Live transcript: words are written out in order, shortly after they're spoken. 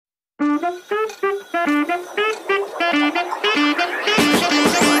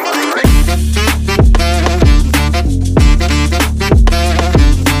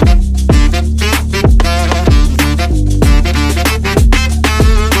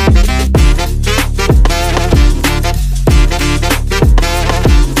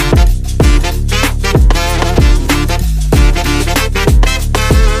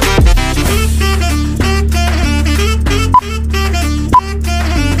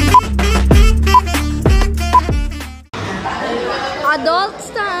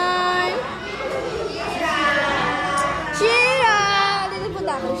Adults time! Shira! Dito po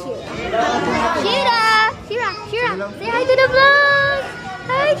ako, Shira. Shira! Shira! Shira! Say hi to the vlog!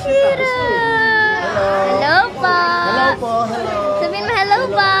 Hi, Shira! Hello po! Hello po! Hello! Sabihin mo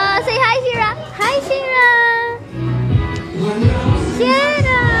hello po! Say hi, Shira! Hi, Shira!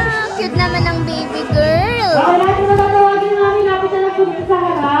 Shira! Cute naman ang baby girl! Okay, natin na tatawagin namin natin na nagpunta sa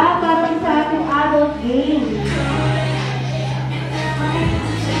harap para sa ating adult game.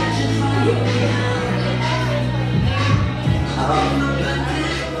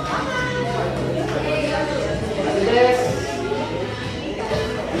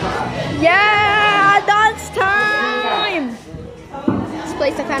 Yeah! Dance time! Let's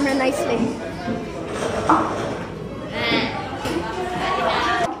place the camera nicely.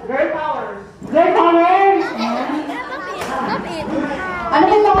 Girl power! Girl power! Stop it! Ano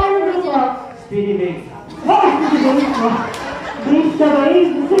ba yung power ng grupo? Speedy Big. Big the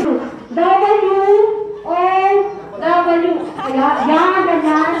wave. W-O-W. Yan,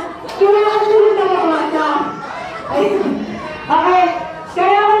 ganyan. Kailangan mo yung nababasa. Okay.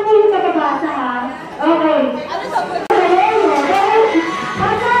 Kailangan mo yung nababasa, ha? Okay.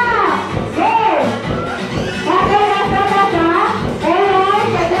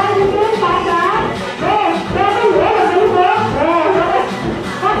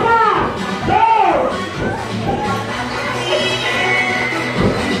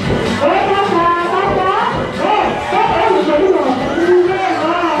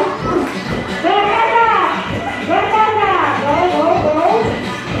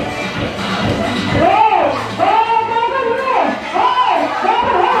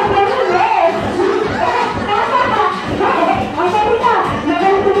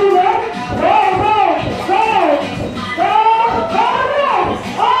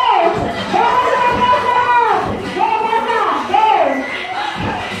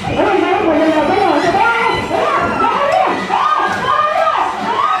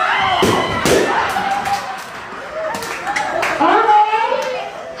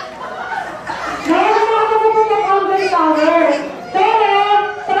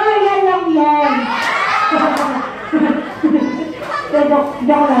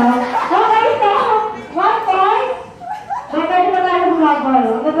 Okay, so, 1 point. Bakit ba tayo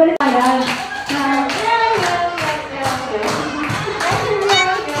magagawa? Magalit tayo.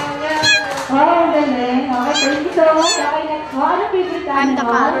 Oh, galing. Okay, thank you so much. Okay, next one. Ano favorite animal? I'm the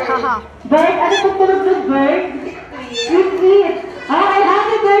cat. Haha. Bird? Ano pag tulog ng bird? Sweet. Okay,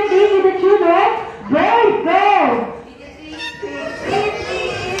 happy birthday to the children. Bird, bird.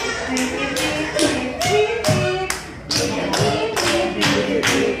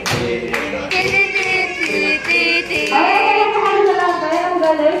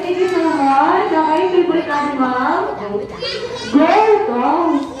 Thank you so much. Okay, favorite animal? Goat.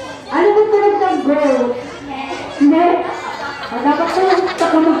 Oh. Ano ba tulog ng goat? Hindi. Dapat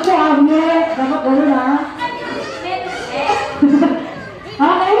tulog sa hangin. Dapat gano'n, ha?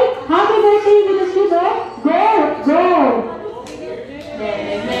 Okay, happy birthday to the children. Goat, goat.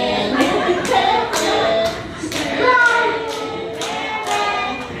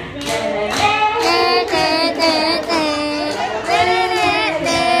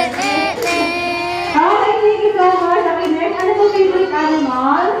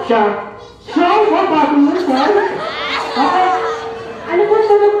 Shark. Shark? What about you, shark? Okay. Ano po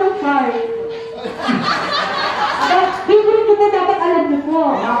tulog ng shark? Favorite ko po dapat alam niyo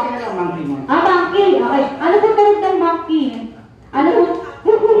po. Monkey na lang, monkey mo. Monkey. Okay. Ano po tulog ng monkey? Ano po?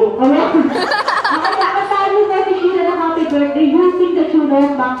 Okay. Nakatalo ba si Shira ng happy birthday using the tune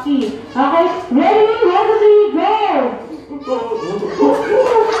of monkey? Okay. Ready? 1, 2, 3, go!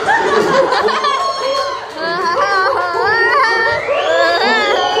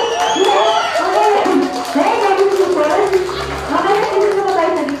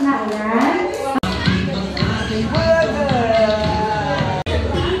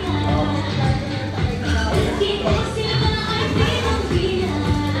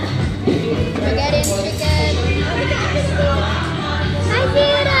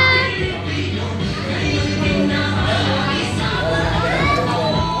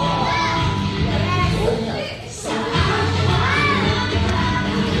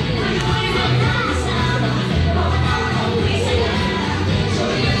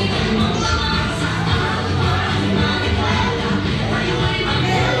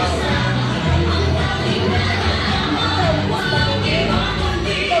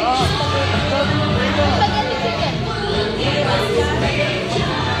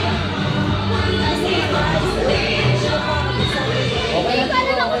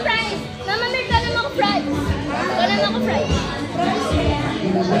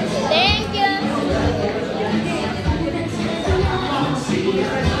 Thank you.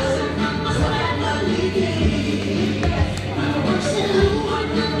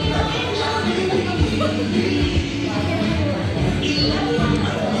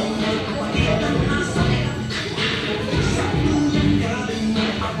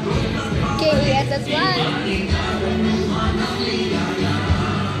 Okay, yes, that's one.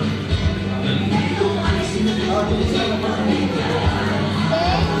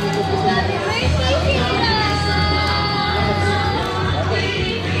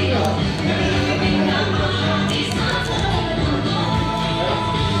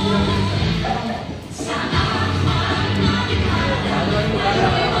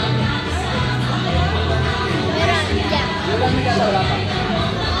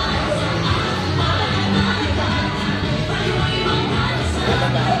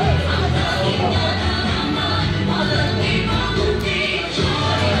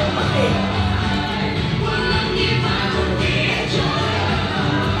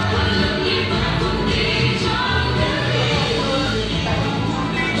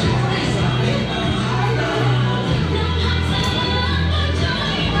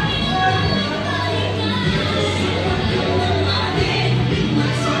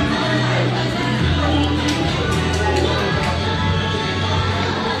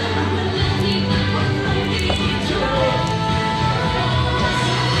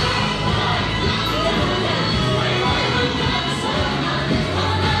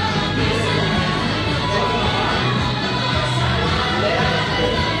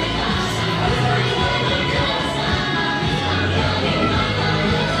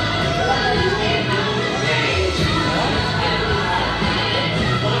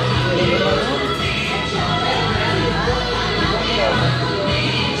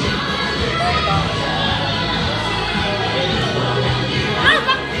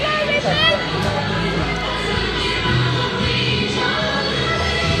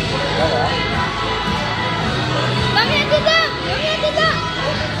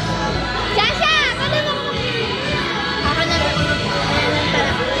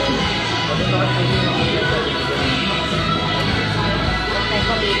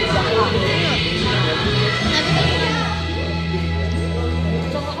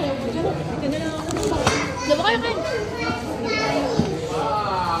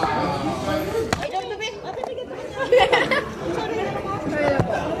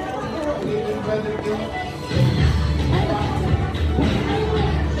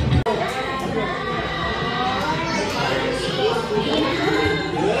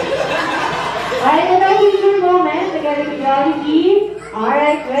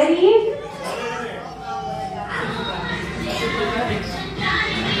 Alright, ready?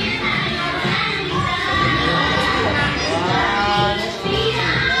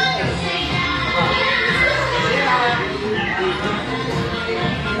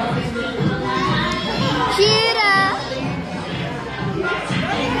 Shira.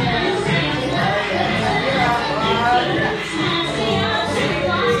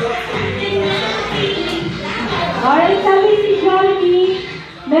 Alright, sabi si Jollibee,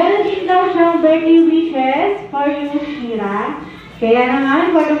 meron din daw siyang birthday wishes for you, Shira. Kaya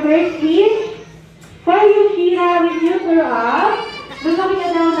naman, for the first wish, for you, Shira, when you grow up, lumaki ka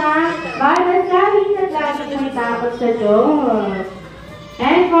daw na madasaling at lagi may takot sa Diyos.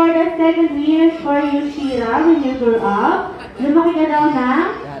 And for the second wish, for you, Shira, when you grow up, lumaki ka daw na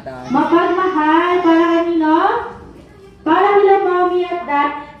mapagmahal para kanino? Para kila mommy at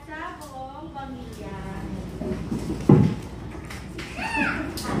dad.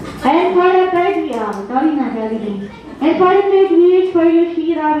 And for the third wish, And for the third wish for you,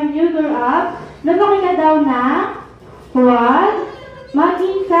 Shira, when you grow up, lumaki ka daw na huwag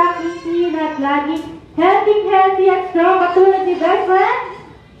maging sakitin at laging healthy at strong katulad ni best friend,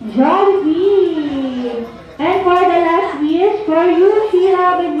 Jollibee. And for the last wish for you,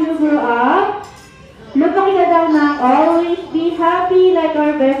 Shira, when you grow up, lumaki ka daw na always be happy like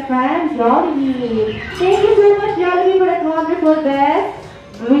our best friend, Jollibee. Thank you so much, Jollibee, for that wonderful best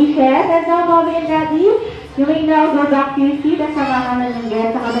wishes. And now, Mommy and Daddy, you may now go back to your seat at samahan na ng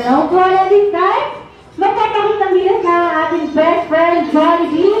guest sa kabilang upuan. And this time, magpapakitang bilas na ang ating best friend,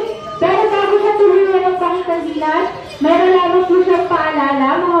 Jollibee. Pero bago siya tuloy ng pakitang bilas, meron lamang po siyang paalala,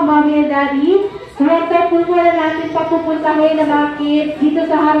 mga Mommy and Daddy. Siyempre po muna natin papupuntahin ng mga kids dito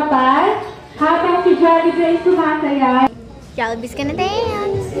sa harapan habang si Jollibee ay sumasaya. Jollibee's gonna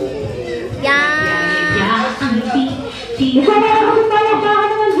dance. Yeah. Isa na lang kasi tayo, baka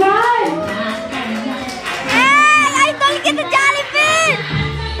naman dyan! Hey! Idol kita, Jollibee!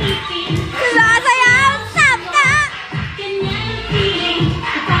 Sumasayaw! Sab ka!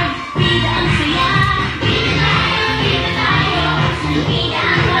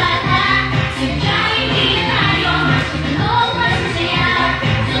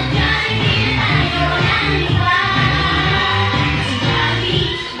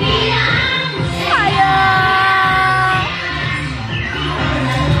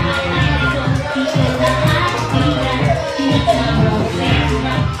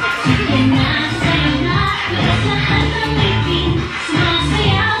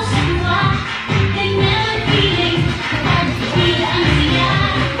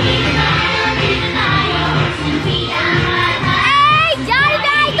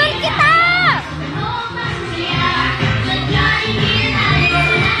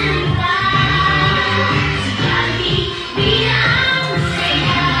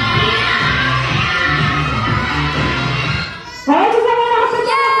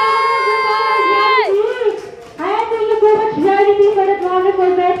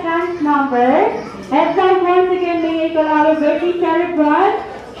 celebrant,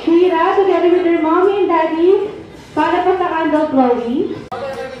 Shira, together with her mommy and daddy, para po sa candle blowing.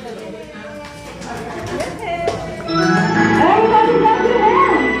 Everybody clap your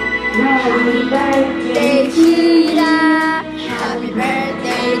hands! Happy birthday, Shira, happy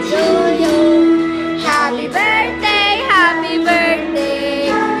birthday to you. Happy birthday, happy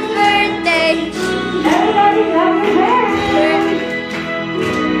birthday, birthday. everybody clap your hands!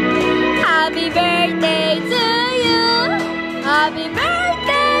 Happy birthday to you. Happy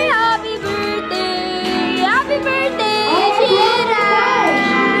birthday, happy birthday, happy birthday, Shira.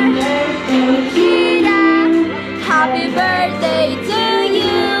 Shira, happy birthday to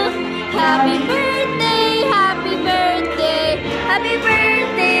you. Happy birthday, happy birthday, happy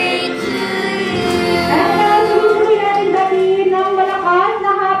birthday to you. At susunod natin batiin ng malakas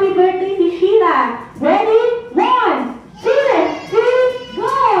na happy birthday si Shira. Ready? 1, 2, 3,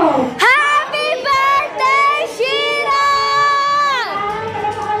 go! Happy birthday, Shira!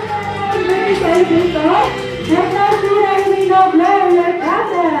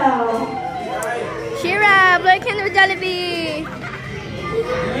 Shira, blow a candle with Jollibee.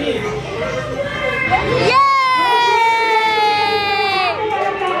 Yay!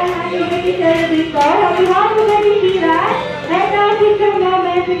 Happy birthday, Shira! And now, picture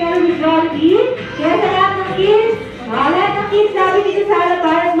moment together with Jollibee. Kaya sa lahat ng kids, sabi dito sa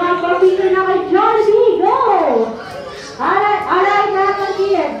harapan at mga picture na